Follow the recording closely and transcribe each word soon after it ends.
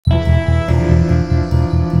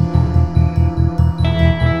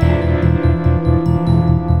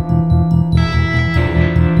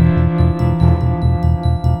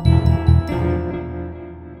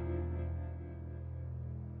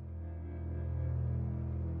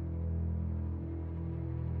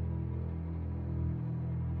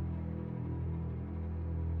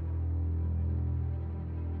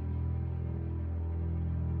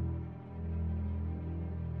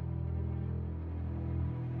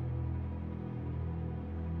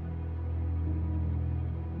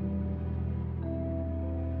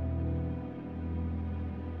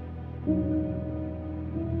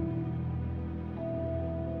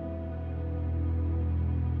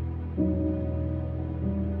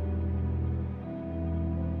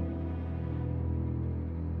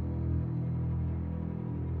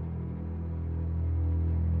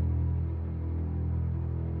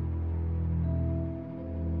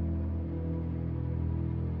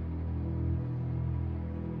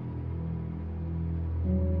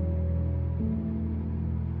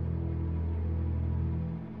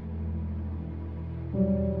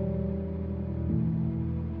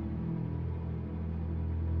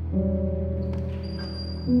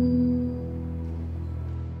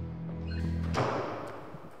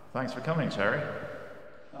Thanks for coming, Terry.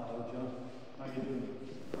 Hello, John. How you doing?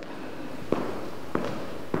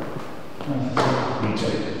 Me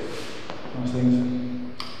too. How's things?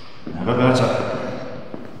 Never better.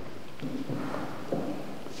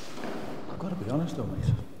 I've got to be honest though,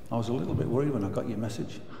 mate. I was a little bit worried when I got your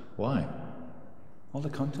message. Why? All the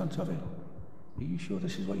content of it. Are you sure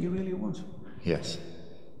this is what you really want? Yes.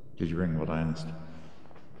 Did you ring what I asked?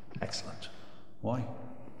 Excellent. Why?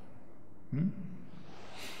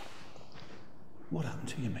 What happened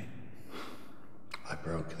to you, mate? I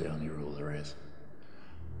broke the only rule there is.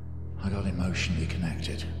 I got emotionally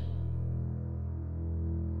connected.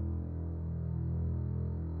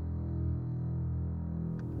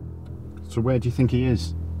 So where do you think he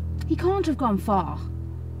is? He can't have gone far.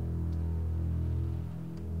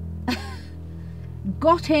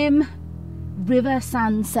 Got him. River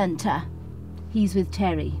Sand Centre. He's with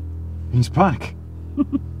Terry. He's back.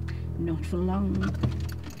 Not for long.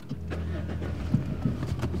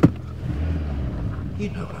 You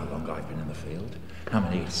know how long I've been in the field, how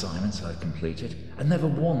many assignments I've completed, and never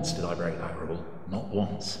once did I break that rule. Not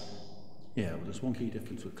once. Yeah, well, there's one key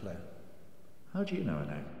difference with Claire. How do you know her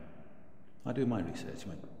name? I do my research,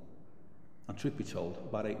 mate. And truth be told,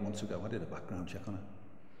 about 8 months ago, I did a background check on her.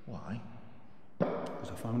 Why? Because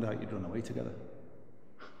I found out you'd run away together.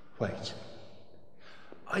 Wait.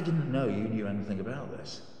 I didn't know you knew anything about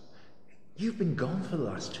this. You've been gone for the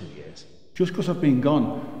last 2 years. Just because I've been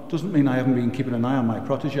gone doesn't mean I haven't been keeping an eye on my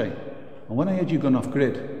protege. And when I heard you'd gone off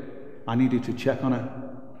grid, I needed to check on her.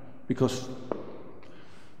 Because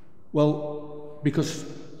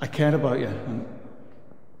I cared about you and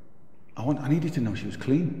I needed to know she was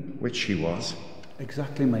clean. Which she was.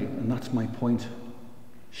 Exactly, mate, and that's my point.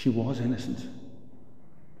 She was innocent.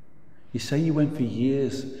 You say you went for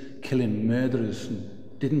years killing murderers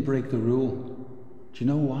and didn't break the rule. Do you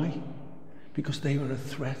know why? Because they were a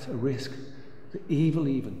threat, a risk. The evil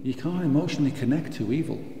even. You can't emotionally connect to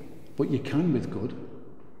evil, but you can with good.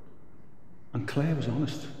 And Claire was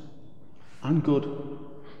honest. And good.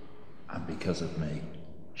 And because of me,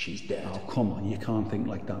 she's dead. Oh, come on, you can't think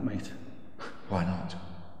like that, mate. Why not?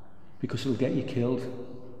 Because it'll get you killed.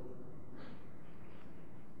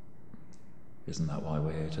 Isn't that why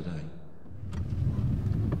we're here today?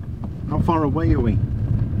 How far away are we?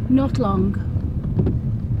 Not long.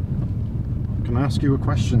 Can I ask you a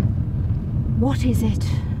question? What is it?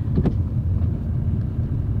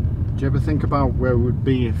 Do you ever think about where we would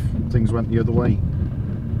be if things went the other way?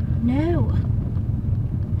 No.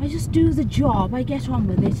 I just do the job, I get on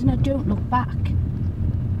with it, and I don't look back.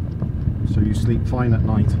 So you sleep fine at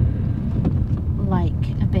night?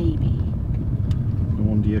 Like a baby. No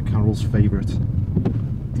wonder you're Carol's favourite.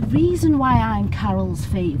 The reason why I'm Carol's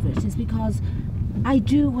favourite is because I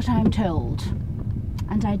do what I'm told,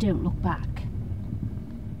 and I don't look back.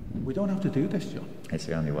 We don't have to do this, John. It's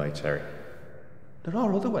the only way, Terry. There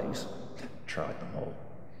are other ways. Tried them all.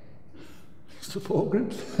 Support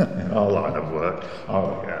groups. In our line of work,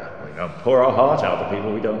 oh yeah, we don't pour our heart out to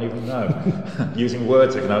people we don't even know, using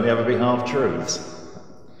words that can only ever be half-truths.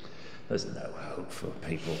 There's no hope for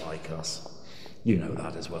people like us. You know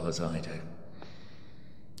that as well as I do.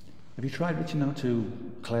 Have you tried reaching out to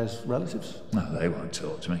Claire's relatives? No, they won't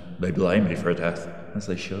talk to me. They blame me for her death, as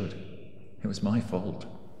they should. It was my fault.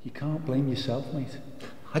 You can't blame yourself, mate.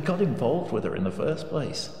 I got involved with her in the first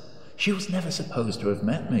place. She was never supposed to have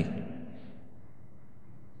met me.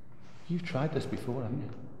 You've tried this before, haven't you?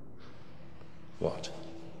 What?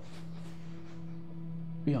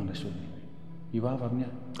 Be honest with me. You have, haven't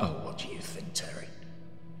you? Oh, what do you think, Terry?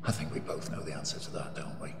 I think we both know the answer to that,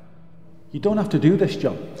 don't we? You don't have to do this,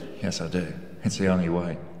 John. Yes, I do. It's the only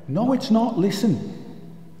way. No, it's not. Listen.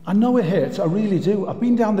 I know it hurts. I really do. I've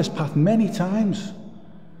been down this path many times.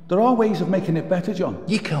 There are ways of making it better, John.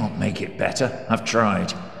 You can't make it better. I've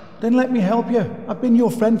tried. Then let me help you. I've been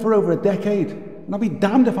your friend for over a decade, and I'll be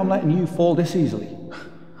damned if I'm letting you fall this easily.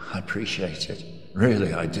 I appreciate it.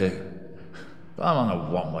 Really, I do. But I'm on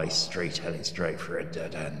a one-way street heading straight for a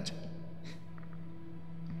dead end.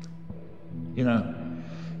 You know,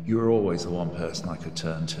 you were always the one person I could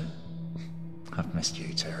turn to. I've missed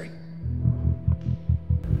you, Terry.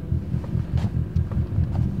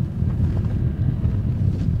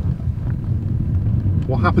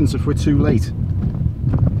 What happens if we're too late?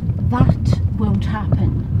 That won't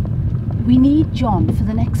happen. We need John for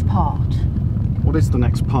the next part. What is the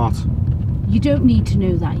next part? You don't need to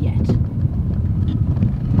know that yet.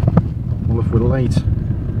 Well, if we're late,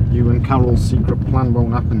 you and Carol's secret plan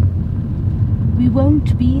won't happen. We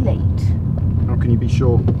won't be late. How can you be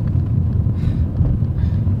sure?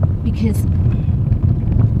 Because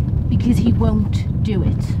he won't do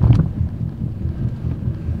it.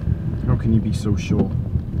 How can you be so sure?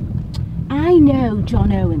 I know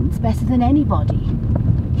John Owens better than anybody.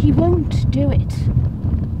 He won't do it.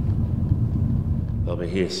 They'll be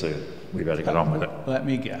here soon. We better get on with it. Let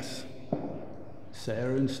me guess.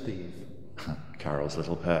 Sarah and Steve. Carol's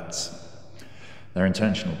little pets. Their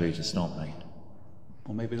intention will be to stop me.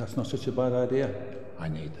 Or maybe that's not such a bad idea. I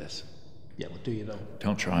need this. Yeah, what do you though?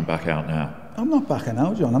 Don't try and back out now. I'm not backing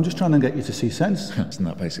out, John. I'm just trying to get you to see sense. Isn't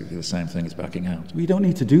that basically the same thing as backing out? We don't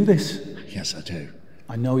need to do this. Yes, I do.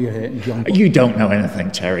 I know you're hurting, John. But You don't know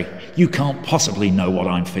anything, Terry. You can't possibly know what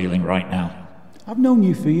I'm feeling right now. I've known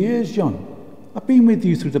you for years, John. I've been with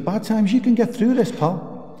you through the bad times. You can get through this,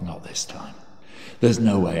 pal. Not this time. There's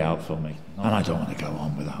no way out for me, and I don't want to go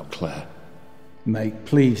on without Claire. Mate,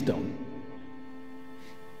 please don't.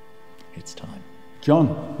 It's time.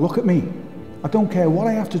 John, look at me. I don't care what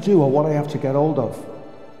I have to do or what I have to get hold of.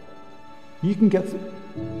 We can get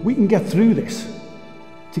through this.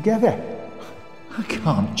 Together. I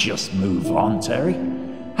can't just move on, Terry.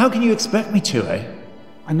 How can you expect me to, eh?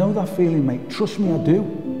 I know that feeling, mate. Trust me, I do.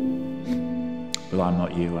 Well, I'm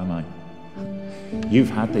not you, am I? You've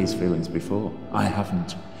had these feelings before. I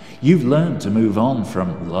haven't. You've learned to move on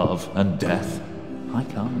from love and death. I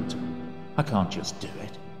can't. I can't just do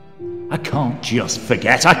it. I can't just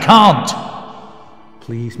forget. I can't!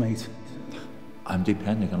 Please, mate. I'm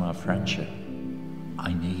depending on our friendship.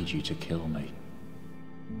 I need you to kill me.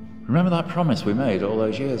 Remember that promise we made all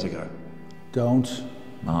those years ago? Don't.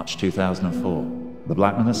 March 2004. The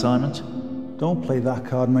Blackman assignment? Don't play that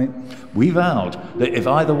card, mate. We vowed that if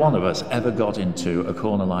either one of us ever got into a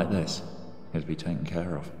corner like this, it'd be taken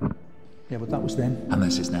care of. Yeah, but that was then. And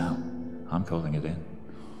this is now. I'm calling it in.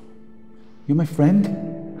 You're my friend.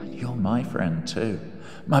 And you're my friend too.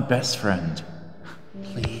 My best friend.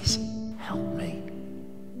 Please, help me.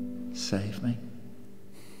 Save me.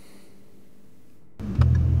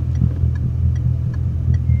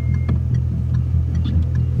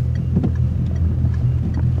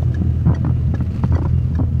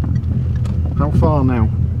 How far now?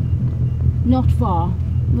 Not far.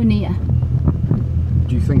 We're near.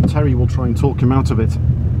 Do you think Terry will try and talk him out of it?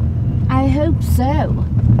 I hope so.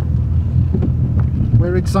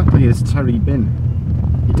 Where exactly has Terry been?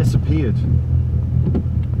 He disappeared.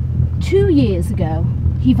 2 years ago,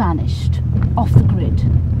 he vanished. Off the grid.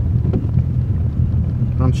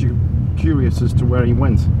 Aren't you curious as to where he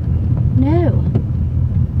went? No.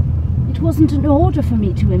 It wasn't an order for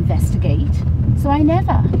me to investigate, so I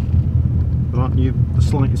never. But aren't you the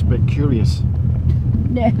slightest bit curious?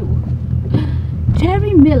 No.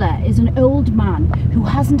 Terry Miller is an old man who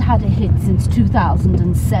hasn't had a hit since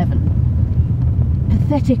 2007.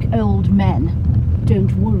 Pathetic old men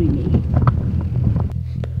don't worry me.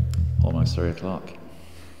 Almost 3 o'clock.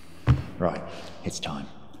 Right, it's time.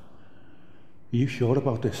 Are you sure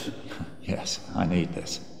about this? Yes, I need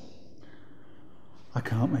this. I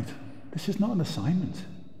can't, mate. This is not an assignment.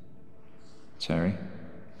 Terry?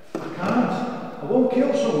 I can't. I won't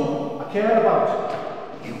kill someone I care about.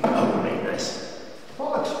 You owe me this.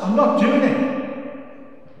 Bollocks, I'm not doing it.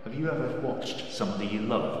 Have you ever watched somebody you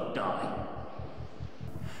love die?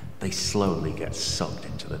 They slowly get sucked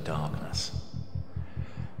into the darkness.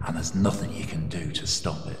 And there's nothing you can do to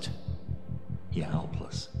stop it. You're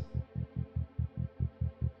helpless.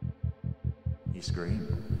 You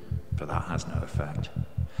scream, but that has no effect.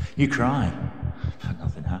 You cry, but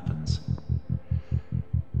nothing happens.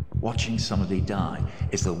 Watching somebody die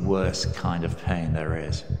is the worst kind of pain there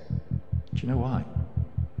is. Do you know why?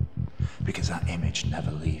 Because that image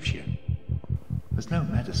never leaves you. There's no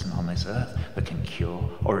medicine on this earth that can cure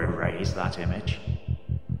or erase that image.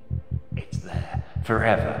 It's there,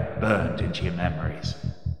 forever, burned into your memories.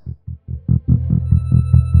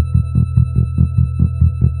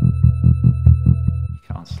 You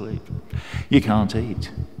can't sleep. You can't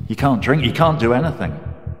eat. You can't drink. You can't do anything.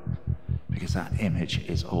 Because that image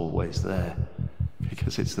is always there.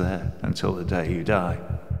 Because it's there until the day you die.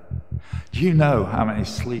 Do you know how many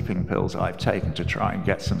sleeping pills I've taken to try and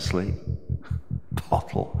get some sleep?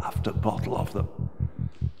 Bottle after bottle of them.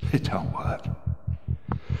 It don't work.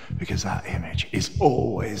 Because that image is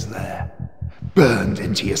always there. Burned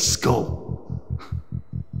into your skull.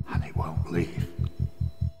 And it won't leave.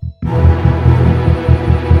 You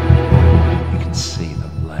can see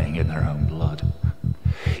them laying in their own blood.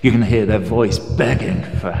 You can hear their voice begging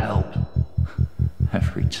for help.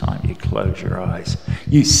 Every time you close your eyes,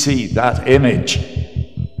 you see that image.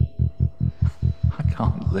 I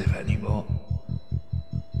can't live anymore.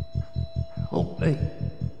 Help me.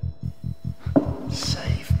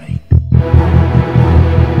 Save me.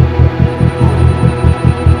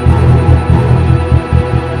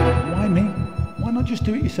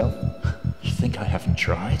 yourself. You think I haven't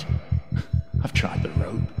tried? I've tried the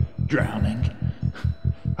rope, drowning,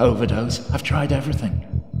 overdose. I've tried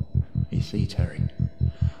everything. You see, Terry,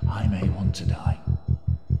 I may want to die,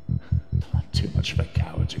 but I'm too much of a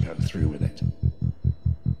coward to go through with it.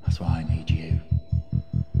 That's why I need you.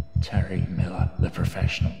 Terry Miller, the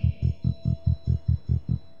professional.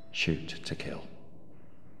 Shoot to kill.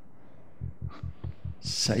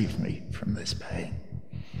 Save me from this pain.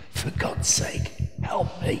 For God's sake,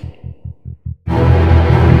 help me. So how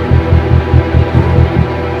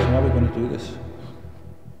are we going to do this?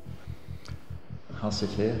 I'll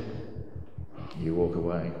sit here. You walk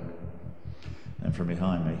away. Then from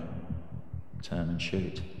behind me, turn and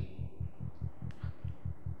shoot.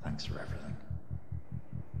 Thanks for everything.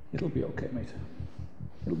 It'll be okay, mate.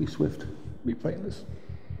 It'll be swift. It'll be painless.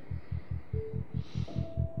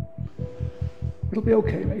 It'll be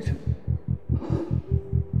okay, mate.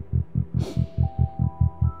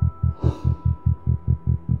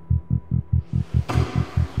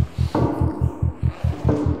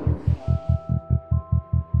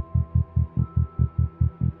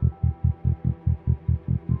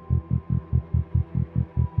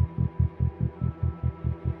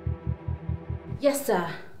 Yes, sir.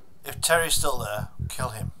 If Terry's still there, kill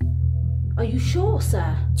him. Are you sure,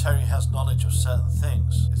 sir? Terry has knowledge of certain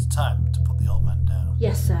things. It's time to put the old man down.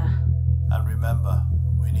 Yes, sir. And remember,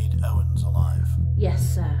 we need Owens alive.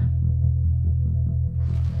 Yes, sir.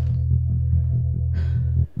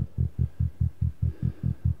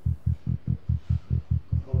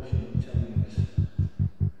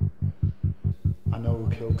 I know who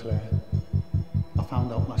killed Claire. I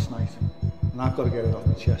found out last night, and I've got to get it off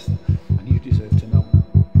my chest, and you deserve to know.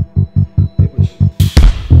 It was...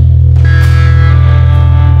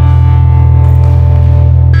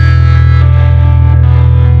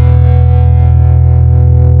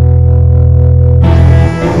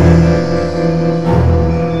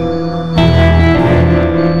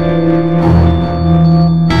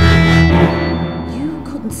 You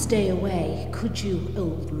couldn't stay away, could you,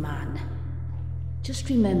 old man? Just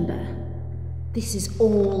remember, this is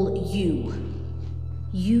all you.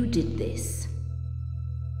 You did this.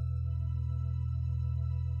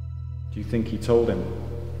 Do you think he told him?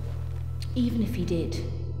 Even if he did,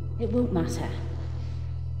 it won't matter.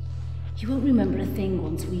 He won't remember a thing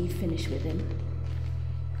once we've finished with him.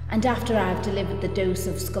 And after I've delivered the dose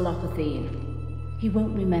of scolopathine, he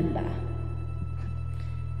won't remember.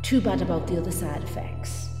 Too bad about the other side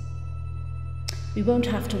effects. We won't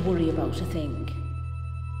have to worry about a thing.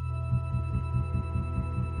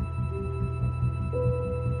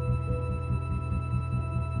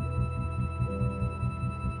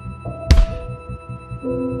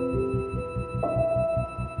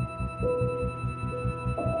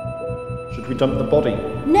 Should we dump the body?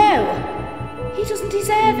 No! He doesn't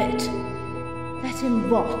deserve it. Let him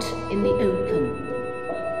rot in the open.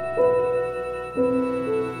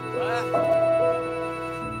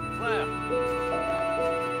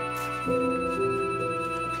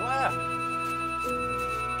 Claire? Claire?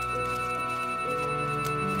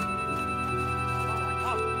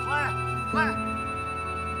 Oh, Claire! Claire!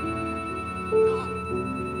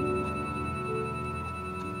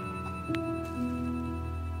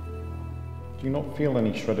 Do you not feel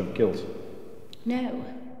any shred of guilt? No.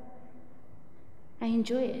 I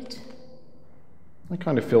enjoy it. I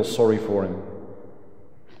kind of feel sorry for him.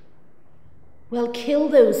 Well, kill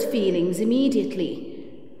those feelings immediately.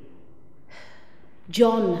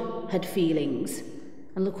 John had feelings,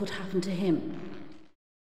 and look what happened to him.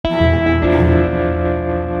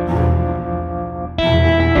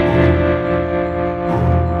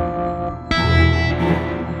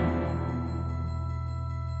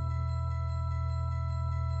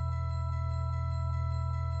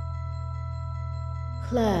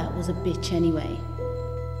 Claire was a bitch anyway.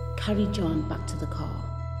 Carry John back to the car.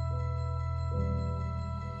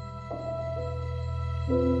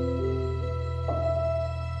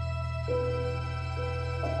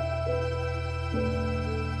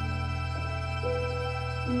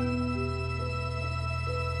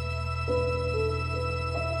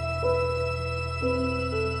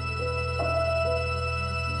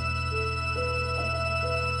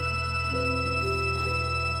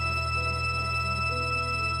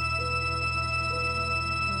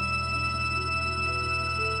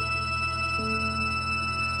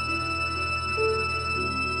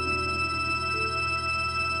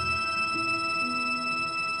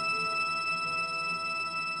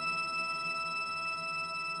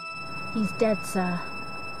 He's dead, sir.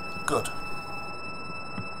 Good.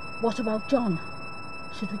 What about John?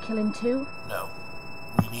 Should we kill him too? No.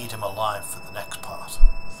 We need him alive for the next part.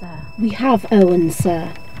 sir. We have Owen,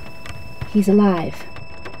 sir. He's alive.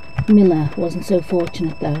 Miller wasn't so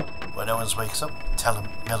fortunate, though. When Owens wakes up, tell him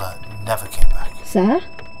Miller never came back. Sir?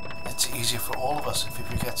 It's easier for all of us if he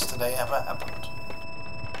forgets today ever happened.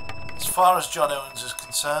 As far as John Owens is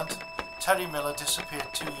concerned, Terry Miller disappeared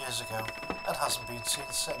 2 years ago and hasn't been seen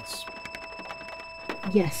since.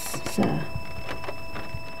 Yes, sir.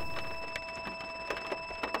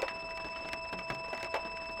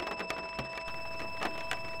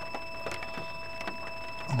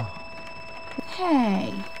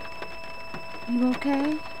 Hey, you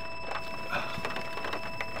okay?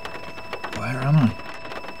 Where am I?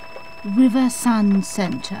 River Sand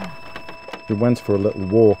Centre. We went for a little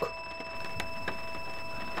walk.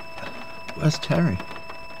 Where's Terry?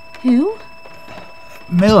 Who?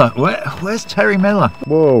 Miller. Where's Terry Miller?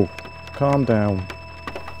 Whoa, calm down.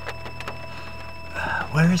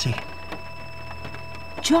 Where is he?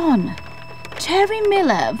 John, Terry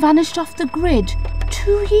Miller vanished off the grid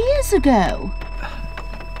 2 years ago.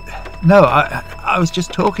 No, I was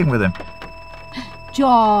just talking with him.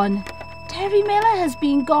 John, Terry Miller has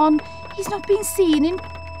been gone. He's not been seen in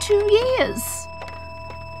 2 years.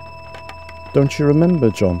 Don't you remember,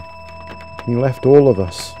 John? He left all of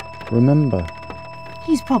us. Remember?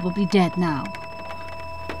 He's probably dead now.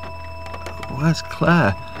 Where's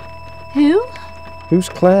Claire? Who? Who's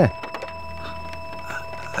Claire?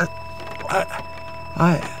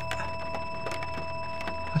 I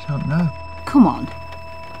don't know. Come on,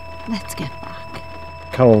 let's get back.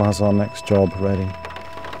 Carol has our next job ready.